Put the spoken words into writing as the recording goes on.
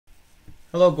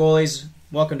Hello goalies,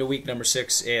 welcome to week number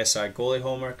 6 ASI goalie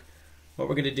homework. What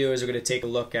we're going to do is we're going to take a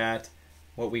look at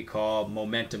what we call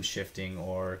momentum shifting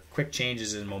or quick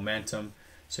changes in momentum.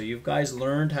 So you guys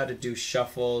learned how to do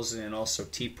shuffles and also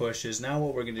T-pushes. Now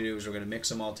what we're going to do is we're going to mix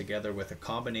them all together with a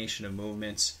combination of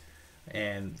movements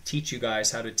and teach you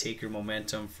guys how to take your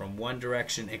momentum from one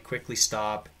direction and quickly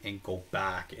stop and go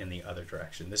back in the other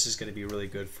direction. This is going to be really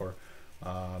good for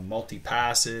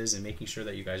multi-passes and making sure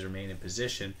that you guys remain in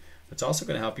position. It's also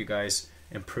going to help you guys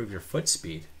improve your foot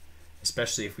speed,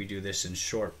 especially if we do this in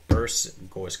short bursts and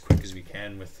go as quick as we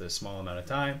can with a small amount of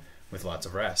time with lots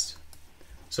of rest.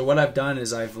 So what I've done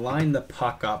is I've lined the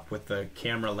puck up with the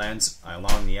camera lens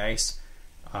along the ice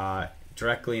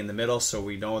directly in the middle, so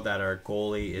we know that our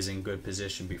goalie is in good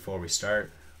position before we start.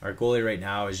 Our goalie right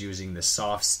now is using the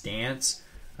soft stance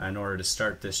in order to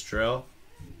start this drill.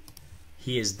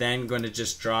 He is then going to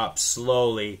just drop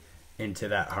slowly into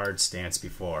that hard stance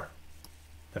before.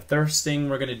 The first thing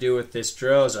we're going to do with this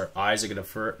drill is our eyes are going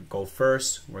to go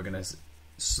first. We're going to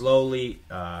slowly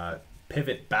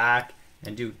pivot back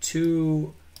and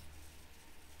do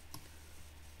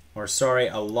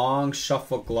a long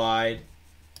shuffle glide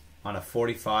on a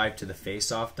 45 to the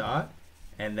face-off dot,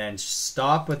 and then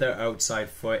stop with our outside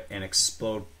foot and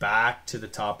explode back to the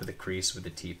top of the crease with the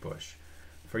T-push.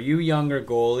 For you younger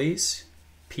goalies,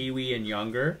 peewee and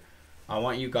younger, I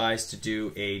want you guys to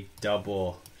do a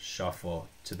double shuffle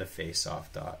to the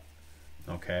face-off dot.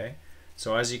 Okay,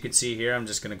 so as you can see here, I'm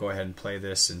just going to go ahead and play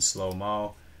this in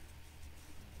slow-mo.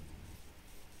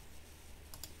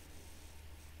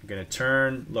 I'm going to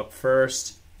turn, look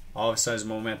first. All of a sudden,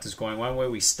 momentum is going one way.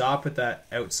 We stop with that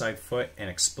outside foot and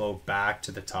explode back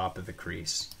to the top of the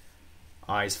crease.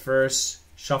 Eyes first,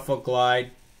 shuffle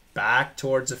glide back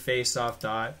towards the face-off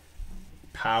dot.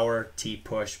 Power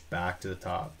T-push back to the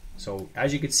top. So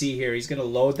as you can see here, he's going to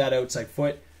load that outside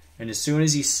foot, and as soon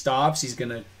as he stops, he's going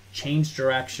to change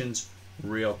directions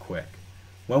real quick.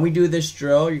 When we do this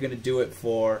drill, you're going to do it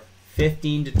for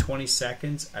 15 to 20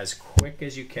 seconds, as quick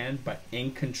as you can, but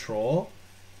in control,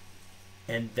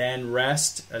 and then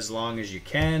rest as long as you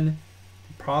can,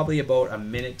 probably about a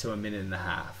minute to a minute and a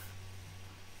half.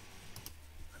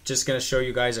 I'm just going to show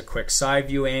you guys a quick side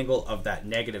view angle of that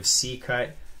negative C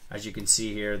cut. As you can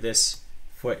see here, this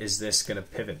foot is going to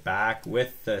pivot back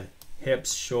with the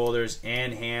hips, shoulders,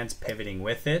 and hands pivoting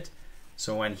with it.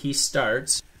 So when he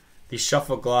starts, the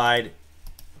shuffle glide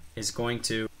is going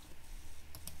to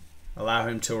allow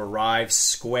him to arrive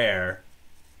square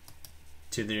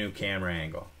to the new camera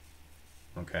angle.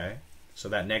 Okay, so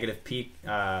that negative peak,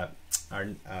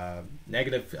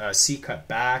 negative C cut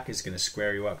back is going to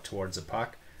square you up towards the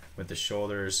puck with the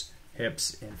shoulders,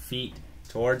 hips, and feet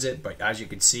towards it. But as you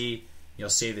can see, you'll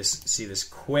see this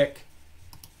quick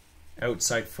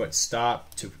outside foot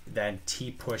stop to then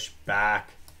T-push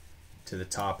back to the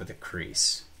top of the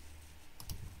crease.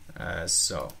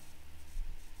 So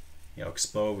you'll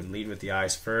explode and lead with the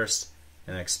eyes first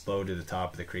and then explode to the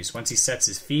top of the crease. Once he sets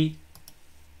his feet,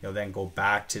 you'll then go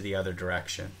back to the other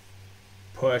direction.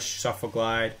 Push, shuffle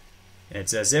glide, and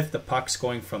it's as if the puck's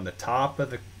going from the top of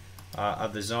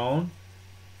the zone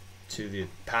to the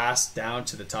pass down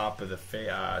to the top of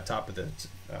the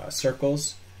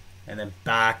circles, and then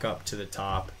back up to the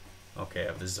top, okay,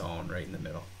 of the zone right in the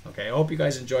middle. Okay, I hope you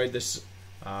guys enjoyed this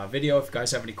video. If you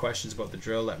guys have any questions about the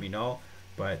drill, let me know.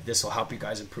 But this will help you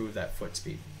guys improve that foot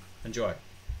speed. Enjoy.